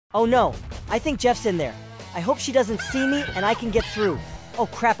Oh no, I think Jeff's in there. I hope she doesn't see me and I can get through. Oh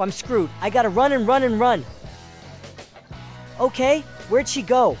crap, I'm screwed. I gotta run and run and run. Okay, where'd she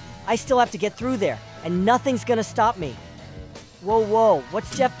go? I still have to get through there, and nothing's gonna stop me. Whoa,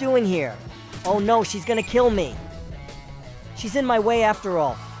 what's Jeff doing here? Oh no, she's gonna kill me. She's in my way after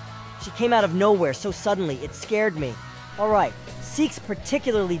all. She came out of nowhere so suddenly, it scared me. Alright, Seek's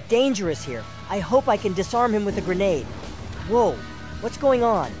particularly dangerous here. I hope I can disarm him with a grenade. Whoa, what's going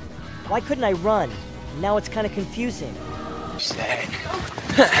on? Why couldn't I run? Now it's kind of confusing.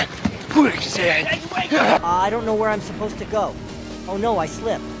 I don't know where I'm supposed to go. Oh no, I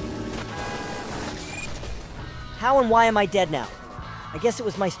slipped. How and why am I dead now? I guess it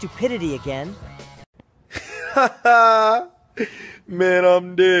was my stupidity again. Man,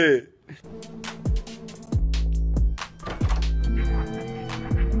 I'm dead.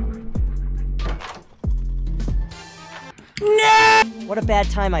 No! What a bad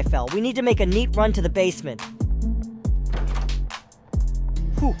time I fell. We need to make a neat run to the basement.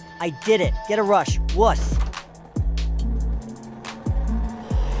 Whew, I did it. Get a rush. Wuss.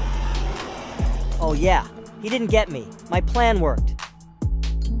 Oh yeah, he didn't get me. My plan worked.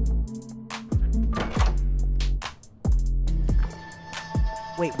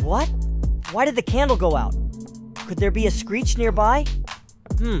 Wait, what? Why did the candle go out? Could there be a screech nearby?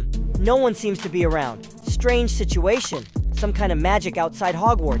 No one seems to be around. Strange situation. Some kind of magic outside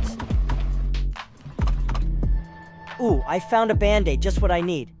Hogwarts. Ooh, I found a band-aid, just what I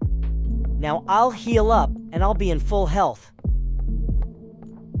need. Now I'll heal up, and I'll be in full health.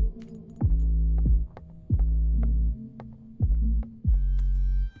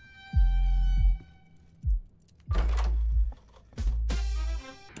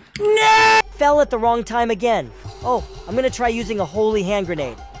 No! Fell at the wrong time again. Oh, I'm gonna try using a holy hand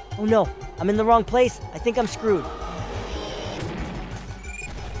grenade. Oh no, I'm in the wrong place. I think I'm screwed.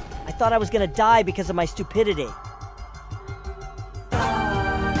 I thought I was gonna die because of my stupidity.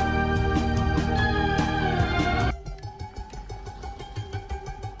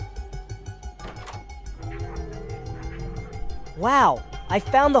 Wow, I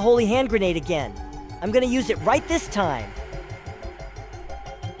found the holy hand grenade again. I'm gonna use it right this time.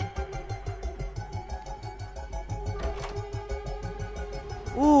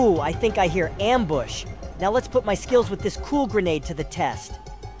 Ooh, I think I hear ambush. Now let's put my skills with this cool grenade to the test.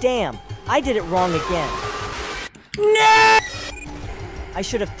 Damn, I did it wrong again. No! I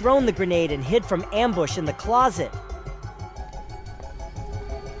should have thrown the grenade and hid from ambush in the closet.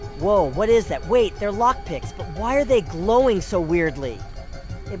 Whoa, what is that? Wait, they're lockpicks, but why are they glowing so weirdly?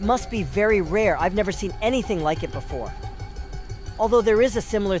 It must be very rare. I've never seen anything like it before. Although there is a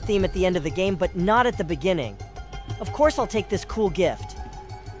similar theme at the end of the game, but not at the beginning. Of course I'll take this cool gift.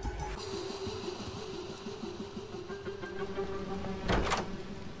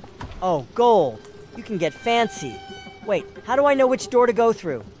 Oh, gold. You can get fancy. Wait, how do I know which door to go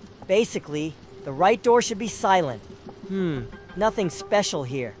through? Basically, the right door should be silent. Nothing special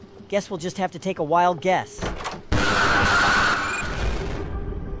here. Guess we'll just have to take a wild guess.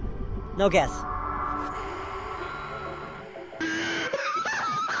 No guess.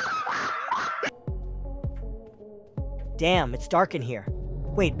 Damn, it's dark in here.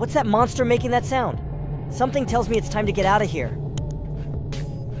 Wait, what's that monster making that sound? Something tells me it's time to get out of here.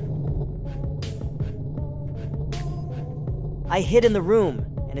 I hid in the room,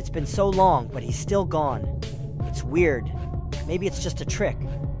 and it's been so long, but he's still gone. It's weird. Maybe it's just a trick.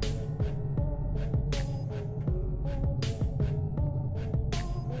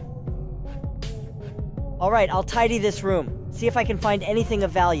 Alright, I'll tidy this room. See if I can find anything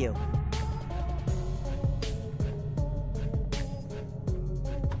of value.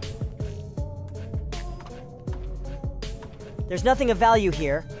 There's nothing of value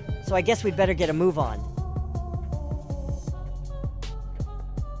here, so I guess we'd better get a move on.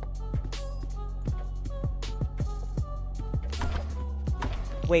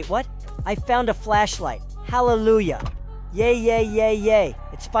 Wait, what? I found a flashlight. Hallelujah. Yay, yay, yay, yay.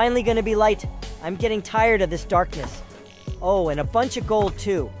 It's finally gonna be light. I'm getting tired of this darkness. Oh, and a bunch of gold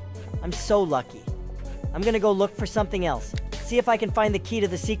too. I'm so lucky. I'm gonna go look for something else. See if I can find the key to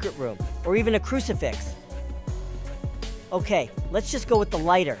the secret room, or even a crucifix. Okay, let's just go with the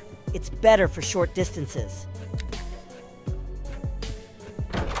lighter. It's better for short distances.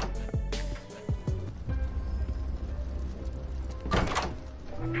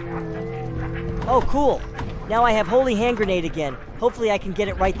 Oh, cool. Now I have holy hand grenade again. Hopefully I can get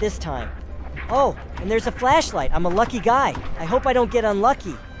it right this time. Oh, and there's a flashlight. I'm a lucky guy. I hope I don't get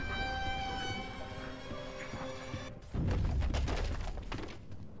unlucky.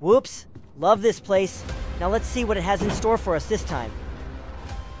 Whoops. Love this place. Now let's see what it has in store for us this time.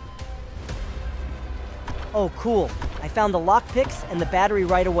 Oh, cool. I found the lockpicks and the battery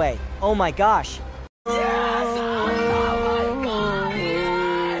right away. Oh my gosh.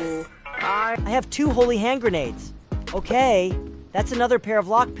 I have 2 holy hand grenades. Okay, that's another pair of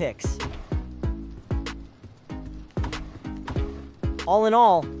lockpicks. All in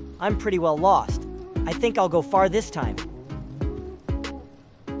all, I'm pretty well lost. I think I'll go far this time.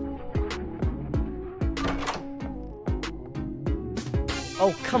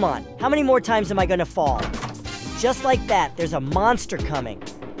 Oh, come on. How many more times am I gonna fall? Just like that, there's a monster coming.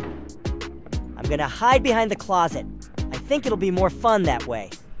 I'm gonna hide behind the closet. I think it'll be more fun that way.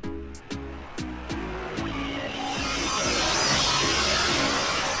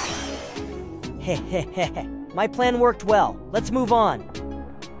 Hehehe. My plan worked well. Let's move on.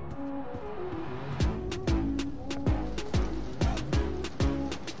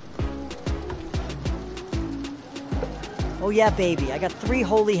 Oh yeah, baby, I got 3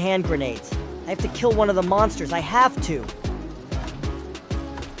 holy hand grenades. I have to kill one of the monsters, I have to.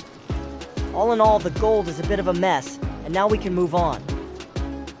 All in all, the gold is a bit of a mess, and now we can move on.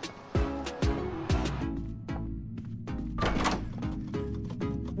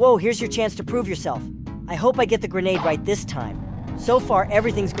 Whoa, here's your chance to prove yourself. I hope I get the grenade right this time. So far,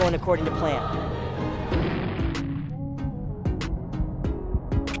 everything's going according to plan.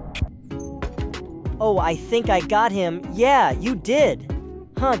 Oh, I think I got him. Yeah, you did.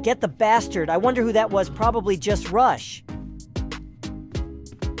 Huh, get the bastard. I wonder who that was. Probably just Rush.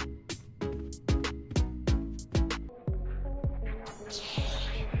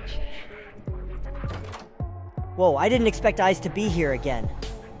 Whoa, I didn't expect Eyes to be here again.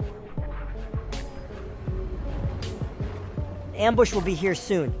 Ambush will be here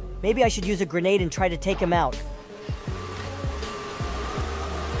soon. Maybe I should use a grenade and try to take him out.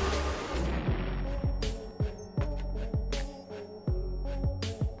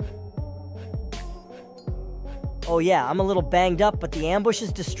 Oh yeah, I'm a little banged up, but the ambush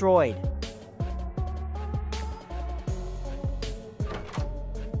is destroyed.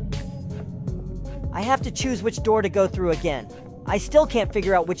 I have to choose which door to go through again. I still can't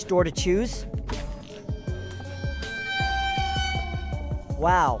figure out which door to choose.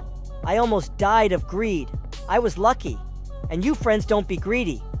 Wow, I almost died of greed. I was lucky. And you friends don't be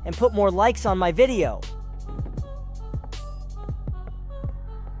greedy and put more likes on my video.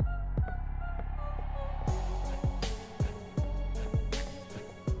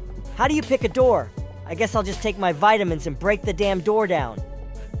 How do you pick a door? I guess I'll just take my vitamins and break the damn door down.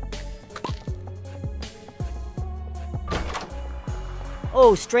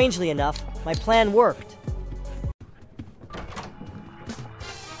 Oh, strangely enough, my plan worked.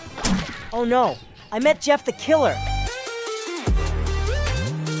 Oh no, I met Jeff the Killer.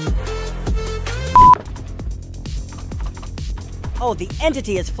 Oh, the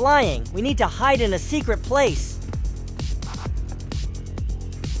entity is flying. We need to hide in a secret place.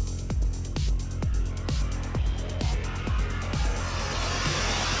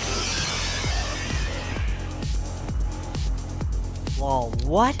 Lol,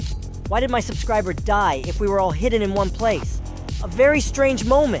 what? Why did my subscriber die if we were all hidden in one place? A very strange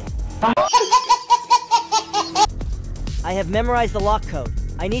moment. I have memorized the lock code.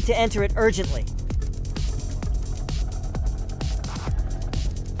 I need to enter it urgently.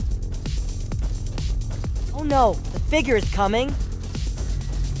 Oh no, the figure is coming.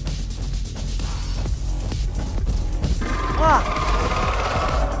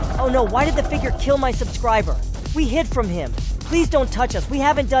 Ah! Oh no, why did the figure kill my subscriber? We hid from him. Please don't touch us. We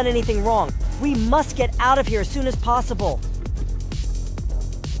haven't done anything wrong. We must get out of here as soon as possible.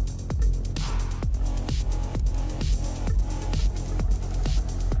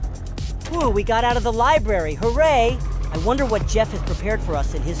 Ooh, we got out of the library. Hooray! I wonder what Jeff has prepared for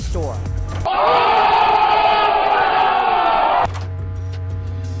us in his store.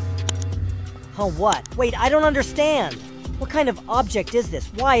 Huh, what? Wait, I don't understand. What kind of object is this?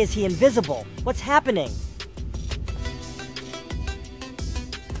 Why is he invisible? What's happening?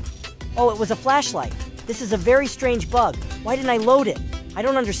 Oh, it was a flashlight. This is a very strange bug. Why didn't I load it? I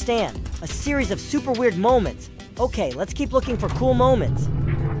don't understand. A series of super weird moments. Okay, let's keep looking for cool moments.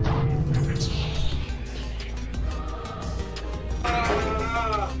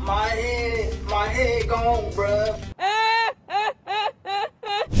 My head gone, bruh.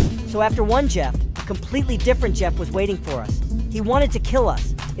 So after one Jeff, a completely different Jeff was waiting for us. He wanted to kill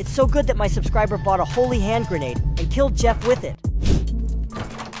us. It's so good that my subscriber bought a holy hand grenade and killed Jeff with it.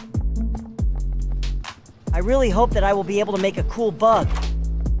 I really hope that I will be able to make a cool bug.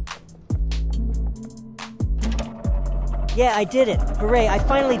 Yeah, I did it. Hooray, I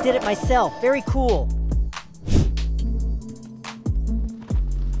finally did it myself. Very cool.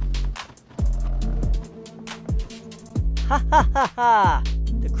 Ha ha ha ha!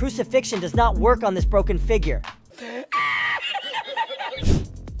 The crucifixion does not work on this broken figure.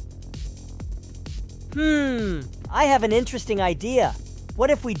 I have an interesting idea. What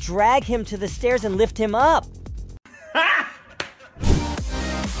if we drag him to the stairs and lift him up?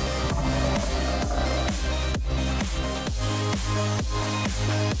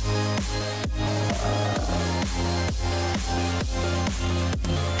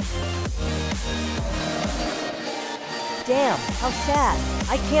 Damn, how sad.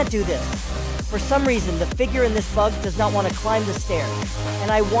 I can't do this. For some reason, the figure in this bug does not want to climb the stairs,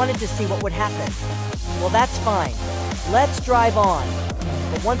 and I wanted to see what would happen. Well, that's fine. Let's drive on.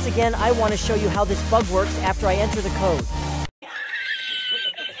 But once again, I want to show you how this bug works after I enter the code.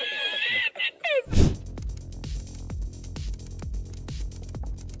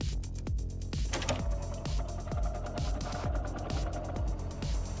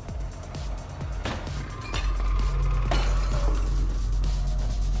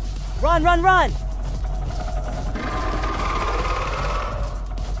 Run, run, run!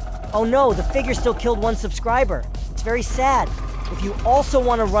 Oh no, the figure still killed one subscriber. It's very sad. If you also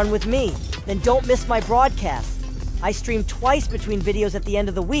want to run with me, then don't miss my broadcast. I stream twice between videos at the end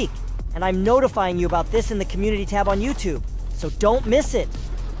of the week, and I'm notifying you about this in the community tab on YouTube, so don't miss it.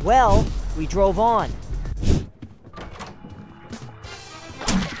 Well, we drove on.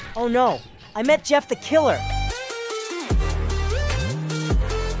 Oh no, I met Jeff the Killer.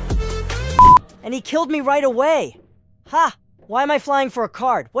 And he killed me right away. Ha! Why am I flying for a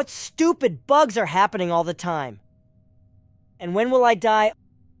card? What stupid bugs are happening all the time? And when will I die?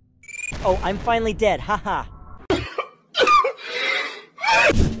 Oh, I'm finally dead. Haha.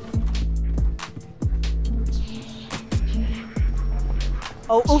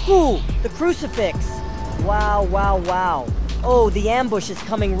 Oh, ooh, the crucifix. Wow, wow, wow. Oh, the ambush is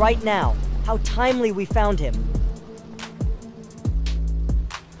coming right now. How timely we found him.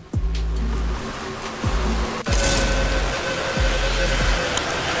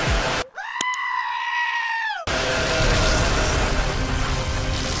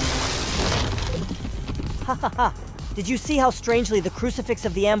 Did you see how strangely the crucifix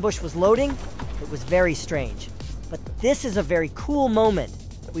of the ambush was loading? It was very strange. But this is a very cool moment.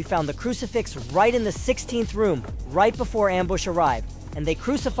 We found the crucifix right in the 16th room, right before ambush arrived, and they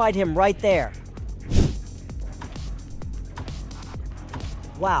crucified him right there.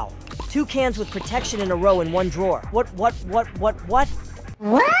 Wow, 2 cans with protection in a row in one drawer. What? While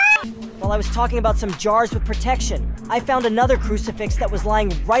I was talking about some jars with protection, I found another crucifix that was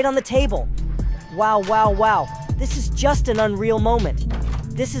lying right on the table. Wow, wow, wow. This is just an unreal moment.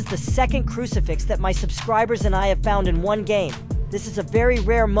 This is the second crucifix that my subscribers and I have found in one game. This is a very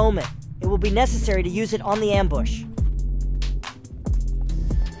rare moment. It will be necessary to use it on the ambush.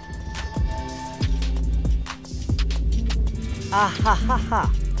 Ah ha ha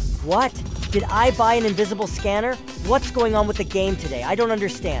ha. What? Did I buy an invisible scanner? What's going on with the game today? I don't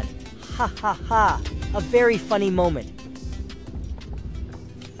understand. Ha ha ha. A very funny moment.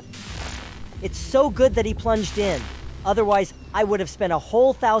 It's so good that he plunged in. Otherwise, I would have spent a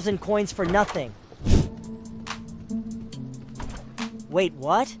whole 1,000 coins for nothing. Wait,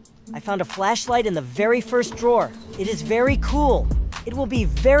 what? I found a flashlight in the very first drawer. It is very cool. It will be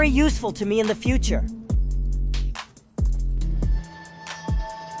very useful to me in the future.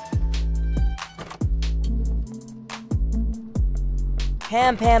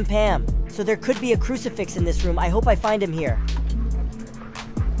 Pam, Pam, Pam. So there could be a crucifix in this room. I hope I find him here.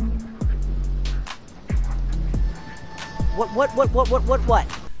 What?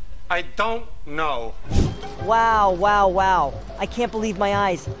 I don't know. Wow, wow, wow. I can't believe my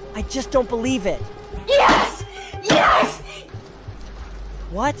eyes. I just don't believe it. Yes! Yes!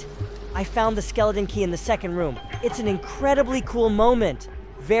 What? I found the skeleton key in the second room. It's an incredibly cool moment.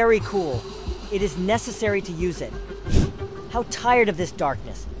 Very cool. It is necessary to use it. How tired of this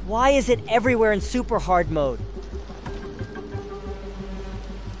darkness. Why is it everywhere in super hard mode?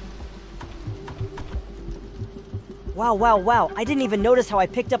 Wow, wow, wow. I didn't even notice how I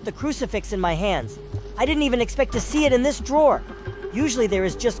picked up the crucifix in my hands. I didn't even expect to see it in this drawer. Usually there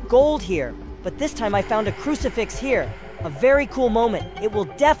is just gold here, but this time I found a crucifix here. A very cool moment. It will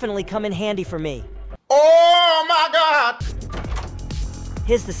definitely come in handy for me. Oh my God!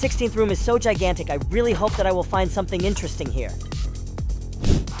 The 16th room is so gigantic, I really hope that I will find something interesting here.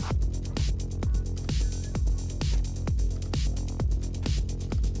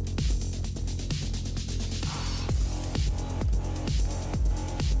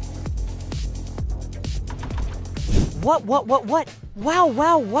 What? Wow,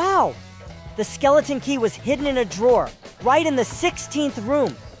 wow, wow! The skeleton key was hidden in a drawer, right in the 16th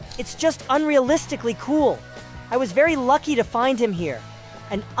room. It's just unrealistically cool. I was very lucky to find him here.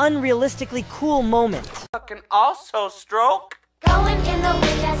 An unrealistically cool moment. Fucking also stroke. Going in the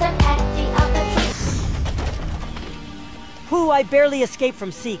wind as an empty of the Whew, I barely escaped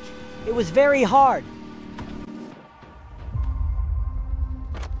from Seek. It was very hard.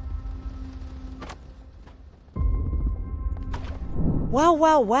 Wow,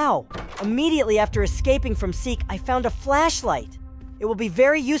 wow, wow. Immediately after escaping from Seek, I found a flashlight. It will be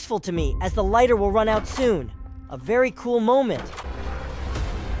very useful to me, as the lighter will run out soon. A very cool moment.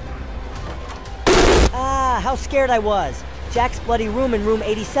 Ah, how scared I was. Jack's bloody room in room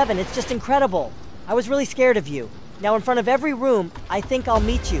 87, it's just incredible. I was really scared of you. Now in front of every room, I think I'll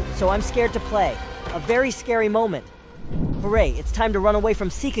meet you, so I'm scared to play. A very scary moment. Hooray, it's time to run away from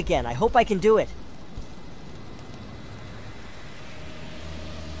Seek again. I hope I can do it.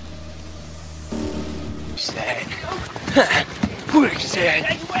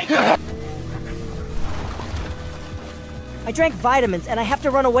 I drank vitamins and I have to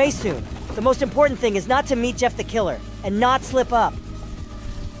run away soon. The most important thing is not to meet Jeff the Killer and not slip up.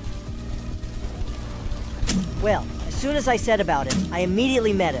 Well, as soon as I said about it, I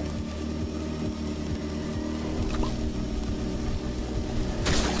immediately met him.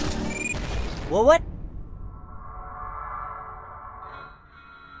 Well, what?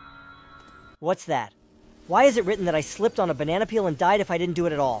 What's that? Why is it written that I slipped on a banana peel and died if I didn't do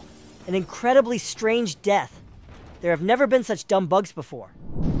it at all? An incredibly strange death. There have never been such dumb bugs before.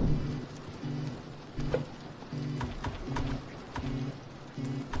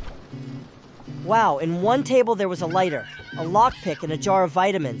 Wow, in one table there was a lighter, a lockpick, and a jar of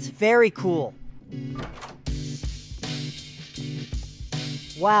vitamins. Very cool.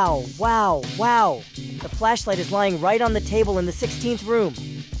 Wow, wow, wow. The flashlight is lying right on the table in the 16th room.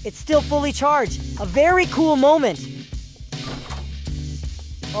 It's still fully charged. A very cool moment.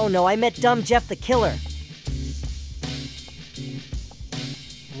 Oh no, I met dumb Jeff the Killer.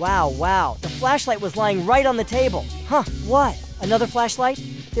 Wow, wow. The flashlight was lying right on the table. Huh, what? Another flashlight?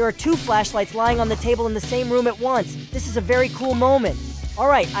 There are 2 flashlights lying on the table in the same room at once. This is a very cool moment.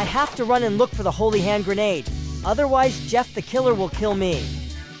 Alright, I have to run and look for the holy hand grenade. Otherwise, Jeff the Killer will kill me.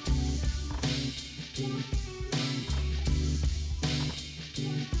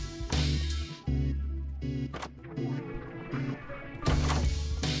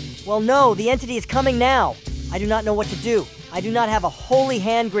 Well, no, the entity is coming now. I do not know what to do. I do not have a holy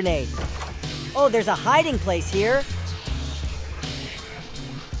hand grenade. Oh, there's a hiding place here.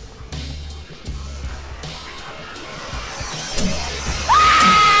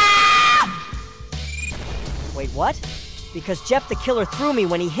 Wait, what? Because Jeff the Killer threw me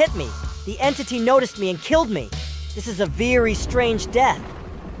when he hit me. The entity noticed me and killed me. This is a very strange death.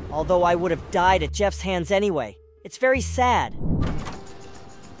 Although I would have died at Jeff's hands anyway. It's very sad.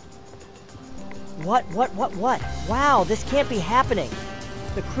 What? Wow, this can't be happening.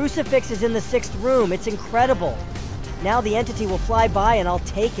 The crucifix is in the 6th room. It's incredible. Now the entity will fly by and I'll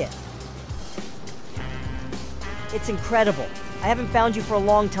take it. It's incredible. I haven't found you for a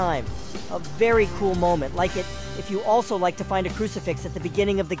long time. A very cool moment, like it if you also like to find a crucifix at the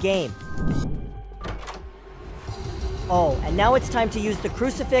beginning of the game. Oh, and now it's time to use the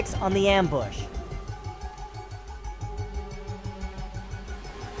crucifix on the ambush.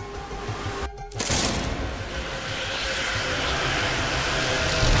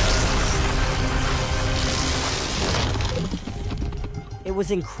 It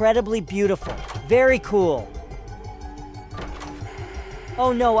was incredibly beautiful. Very cool.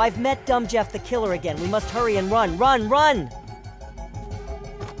 Oh no, I've met dumb Jeff the Killer again. We must hurry and run. Run, run!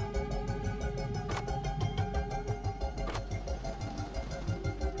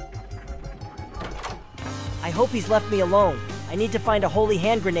 I hope he's left me alone. I need to find a holy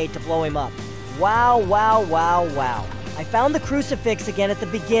hand grenade to blow him up. Wow, wow, wow, wow. I found the crucifix again at the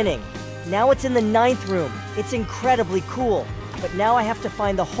beginning. Now it's in the 9th room. It's incredibly cool. But now I have to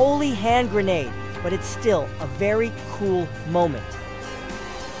find the holy hand grenade. But it's still a very cool moment.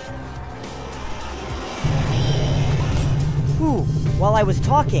 Whew, while I was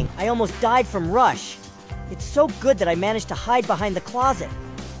talking, I almost died from rush. It's so good that I managed to hide behind the closet.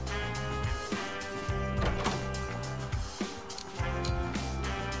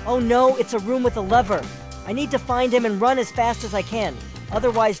 Oh no, it's a room with a lever. I need to find him and run as fast as I can.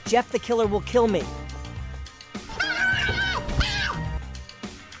 Otherwise, Jeff the Killer will kill me.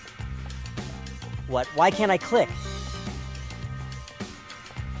 What? Why can't I click?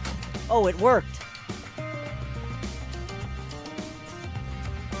 Oh, it worked.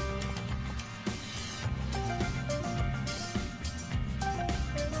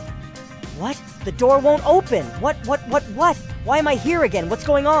 What? The door won't open. What? Why am I here again? What's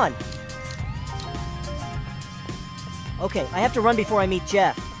going on? Okay, I have to run before I meet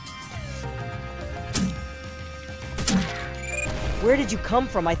Jeff. Where did you come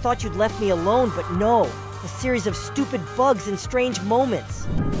from? I thought you'd left me alone, but no. A series of stupid bugs and strange moments.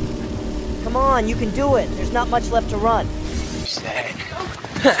 Come on, you can do it. There's not much left to run.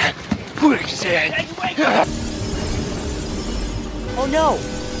 Oh no!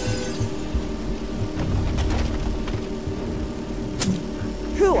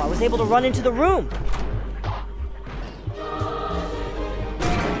 Phew, I was able to run into the room.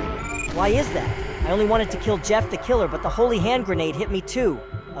 Why is that? I only wanted to kill Jeff the killer, but the holy hand grenade hit me too.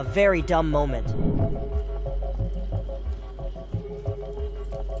 A very dumb moment.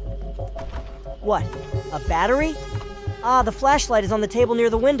 What? A battery? Ah, the flashlight is on the table near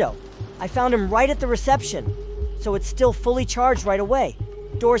the window. I found him right at the reception, so it's still fully charged right away.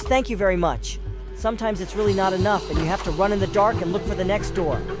 Doors, thank you very much. Sometimes it's really not enough, and you have to run in the dark and look for the next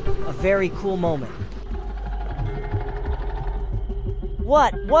door. A very cool moment.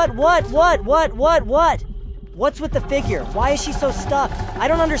 What? What's with the figure? Why is she so stuck? I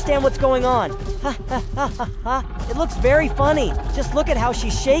don't understand what's going on. Ha ha ha ha ha. It looks very funny. Just look at how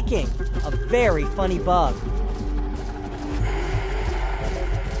she's shaking. A very funny bug.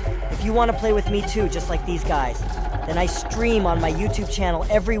 If you want to play with me too, just like these guys, then I stream on my YouTube channel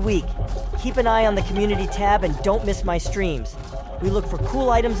every week. Keep an eye on the community tab and don't miss my streams. We look for cool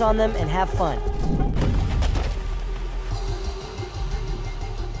items on them and have fun.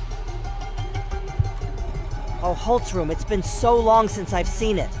 Oh, Holt's room. It's been so long since I've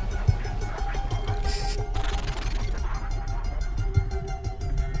seen it.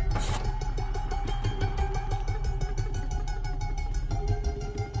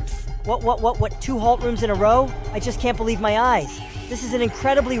 What? 2 Holt rooms in a row? I just can't believe my eyes. This is an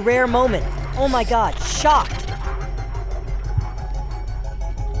incredibly rare moment. Oh my god, shocked!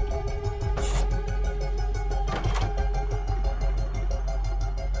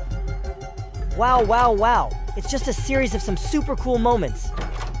 Wow. It's just a series of some super cool moments.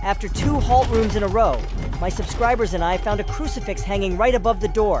 After 2 Holt rooms in a row, my subscribers and I found a crucifix hanging right above the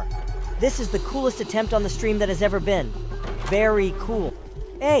door. This is the coolest attempt on the stream that has ever been. Very cool.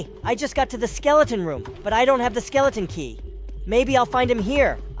 Hey, I just got to the skeleton room, but I don't have the skeleton key. Maybe I'll find him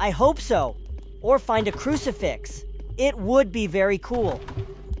here. I hope so. Or find a crucifix. It would be very cool.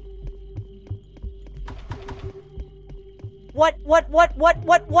 What?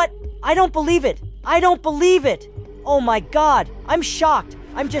 I don't believe it. I don't believe it. Oh my god. I'm shocked.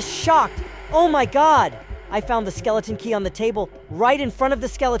 I'm just shocked. Oh my god. I found the skeleton key on the table right in front of the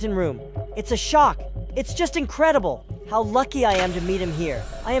skeleton room. It's a shock. It's just incredible. How lucky I am to meet him here.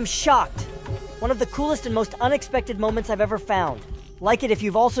 I am shocked. One of the coolest and most unexpected moments I've ever found. Like it if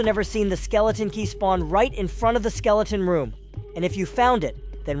you've also never seen the skeleton key spawn right in front of the skeleton room. And if you found it,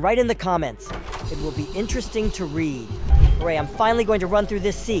 then write in the comments. It will be interesting to read. Hooray, I'm finally going to run through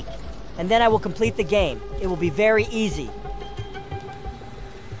this seek. And then I will complete the game. It will be very easy.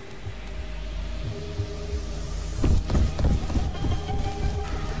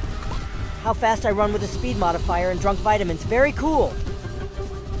 How fast I run with a speed modifier and drunk vitamins. Very cool.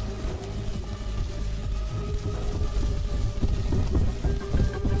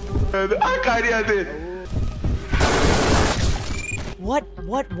 What?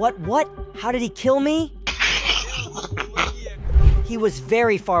 How did he kill me? He was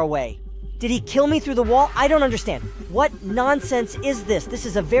very far away. Did he kill me through the wall? I don't understand. What nonsense is this? This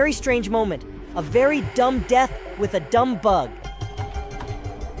is a very strange moment. A very dumb death with a dumb bug.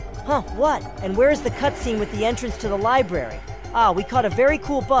 Huh, what? And where's the cutscene with the entrance to the library? Ah, we caught a very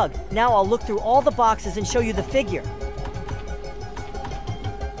cool bug. Now I'll look through all the boxes and show you the figure.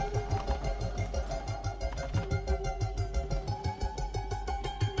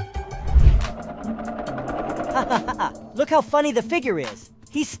 Look how funny the figure is.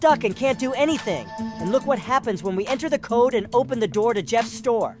 He's stuck and can't do anything. And look what happens when we enter the code and open the door to Jeff's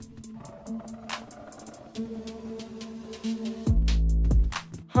store.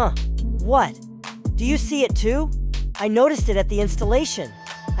 Huh. What? Do you see it too? I noticed it at the installation.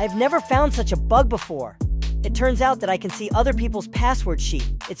 I've never found such a bug before. It turns out that I can see other people's password sheet.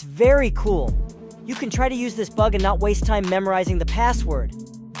 It's very cool. You can try to use this bug and not waste time memorizing the password.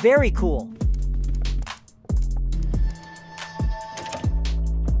 Very cool.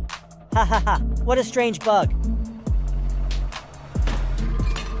 Ha ha ha, what a strange bug.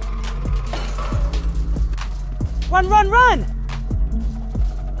 Run!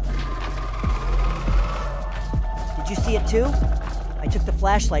 Did you see it too? I took the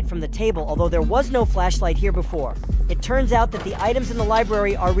flashlight from the table, although there was no flashlight here before. It turns out that the items in the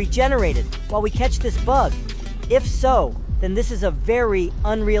library are regenerated while we catch this bug. If so, then this is a very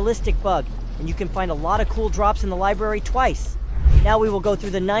unrealistic bug. and you can find a lot of cool drops in the library twice. Now we will go through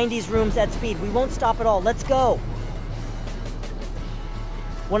the 90s rooms at speed. We won't stop at all. Let's go.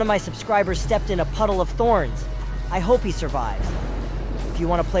 One of my subscribers stepped in a puddle of thorns. I hope he survives. If you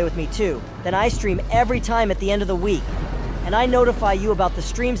want to play with me too, then I stream every time at the end of the week. And I notify you about the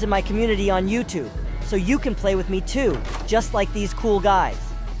streams in my community on YouTube, so you can play with me too, just like these cool guys.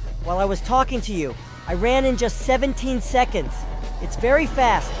 While I was talking to you, I ran in just 17 seconds. It's very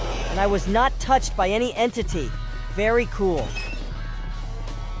fast, and I was not touched by any entity. Very cool.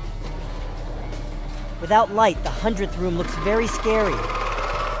 Without light, the 100th room looks very scary.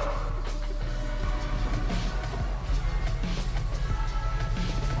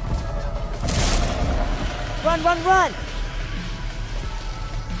 Run, run, run!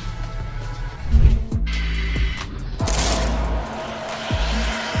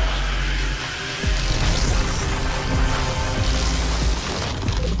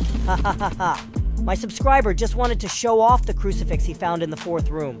 Ha ha ha ha. My subscriber just wanted to show off the crucifix he found in the 4th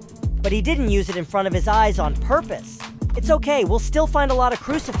room, but he didn't use it in front of his eyes on purpose. It's okay, we'll still find a lot of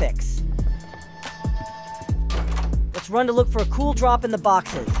crucifix. Let's run to look for a cool drop in the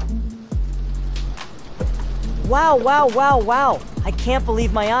boxes. Wow, wow, wow, wow! I can't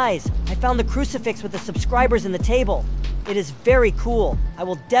believe my eyes. I found the crucifix with the subscribers in the table. It is very cool. I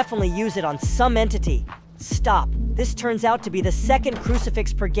will definitely use it on some entity. Stop. This turns out to be the 2nd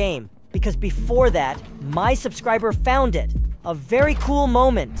crucifix per game, because before that, my subscriber found it. A very cool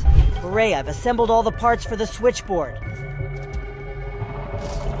moment. Hooray, I've assembled all the parts for the switchboard.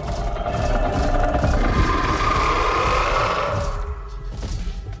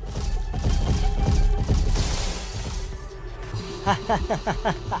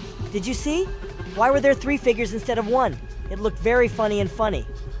 Did you see? Why were there 3 figures instead of 1? It looked very funny and funny.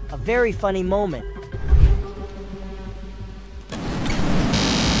 A very funny moment.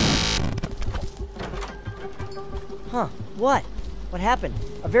 Huh, what? What happened?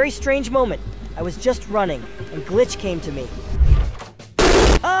 A very strange moment. I was just running, and Glitch came to me.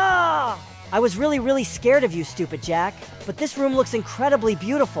 Ah! I was really scared of you, stupid Jack. But this room looks incredibly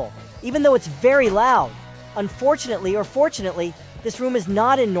beautiful, even though it's very loud. Unfortunately, or fortunately, this room is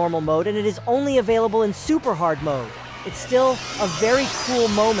not in normal mode and it is only available in super hard mode. It's still a very cool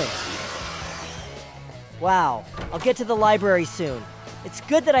moment. Wow, I'll get to the library soon. It's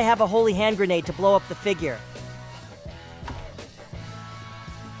good that I have a holy hand grenade to blow up the figure.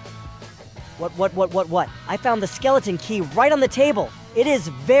 What? I found the skeleton key right on the table. It is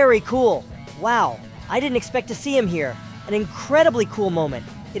very cool. Wow, I didn't expect to see him here. An incredibly cool moment.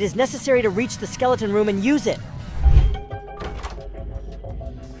 It is necessary to reach the skeleton room and use it.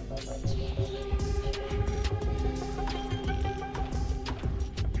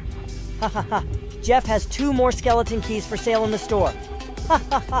 Ha ha ha. Jeff has 2 more skeleton keys for sale in the store. Ha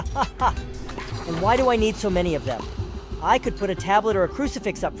ha ha ha ha. And why do I need so many of them? I could put a tablet or a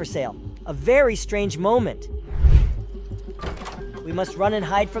crucifix up for sale. A very strange moment. We must run and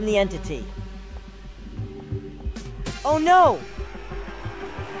hide from the entity. Oh no!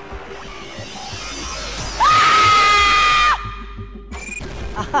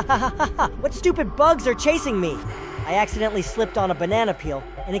 What stupid bugs are chasing me? I accidentally slipped on a banana peel,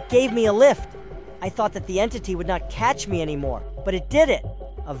 and it gave me a lift. I thought that the entity would not catch me anymore, but it did it.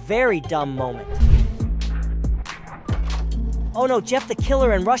 A very dumb moment. Oh no, Jeff the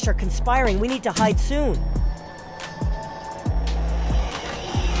Killer and Rush are conspiring. We need to hide soon.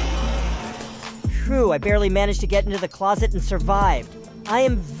 Phew, I barely managed to get into the closet and survived. I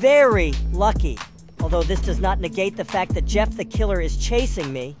am very lucky. Although this does not negate the fact that Jeff the Killer is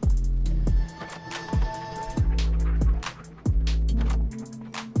chasing me.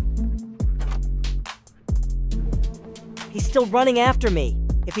 He's still running after me.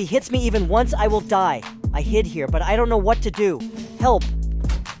 If he hits me even once, I will die. I hid here, but I don't know what to do. Help!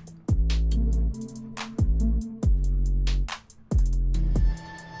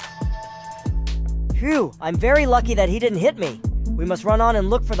 Phew, I'm very lucky that he didn't hit me. We must run on and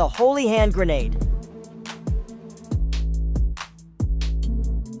look for the holy hand grenade.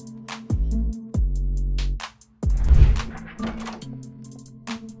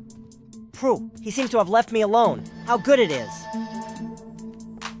 Phew, he seems to have left me alone. How good it is.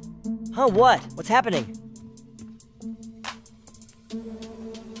 Huh, what? What's happening?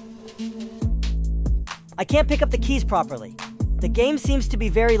 I can't pick up the keys properly. The game seems to be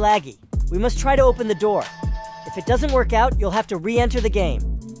very laggy. We must try to open the door. If it doesn't work out, you'll have to re-enter the game.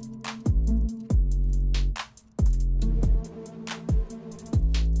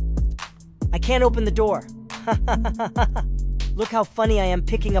 I can't open the door. Look how funny I am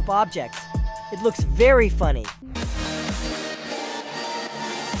picking up objects. It looks very funny.